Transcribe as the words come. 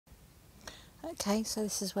Okay, so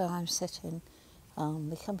this is where I'm sitting.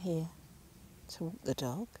 We come here to walk the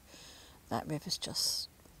dog. That river's just,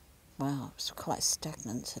 wow, it's quite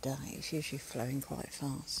stagnant today. It's usually flowing quite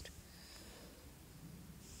fast.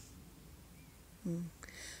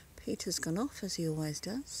 Peter's gone off, as he always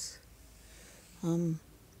does.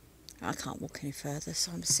 I can't walk any further,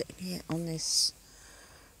 so I'm sitting here on this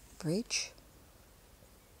bridge.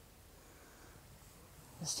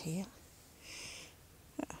 Just here.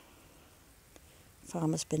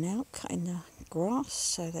 Farmer's been out cutting the grass,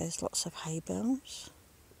 so there's lots of hay bales.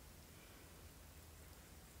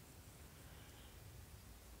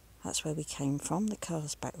 That's where we came from. The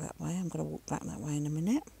car's back that way. I'm going to walk back that way in a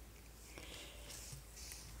minute.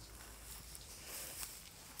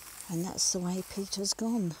 And that's the way Peter's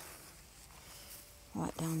gone.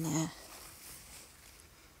 Right down there.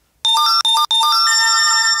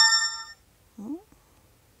 Oh.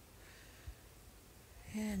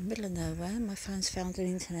 Yeah, in the middle of nowhere, my phone's found an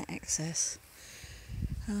internet access.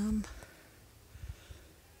 Yeah, I'm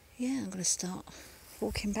going to start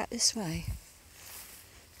walking back this way.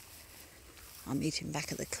 I'll meet him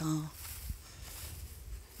back at the car.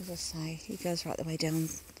 As I say, he goes right the way down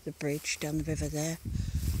the bridge, down the river there,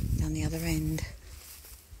 down the other end.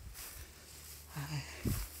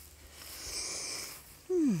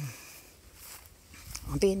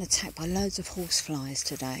 I'm being attacked by loads of horseflies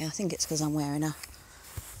today. I think it's because I'm wearing a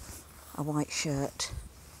white shirt.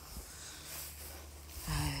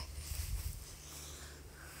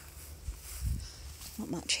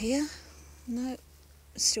 Not much here. No,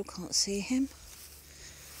 still can't see him.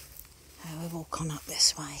 We'll walk on up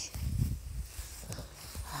this way.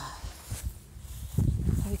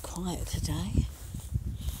 Very quiet today.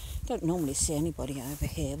 Don't normally see anybody over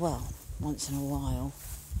here. Well, once in a while.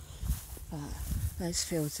 But those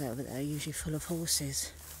fields over there are usually full of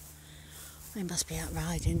horses. They must be out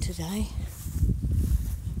riding today.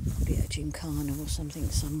 Probably at a gymkhana or something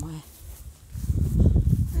somewhere.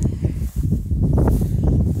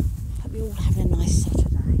 Hope you're all having a nice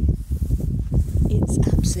Saturday. It's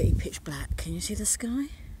absolutely pitch black. Can you see the sky?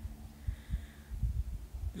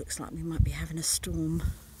 Looks like we might be having a storm.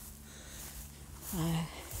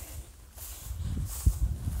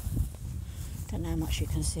 Don't know how much you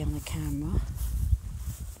can see on the camera.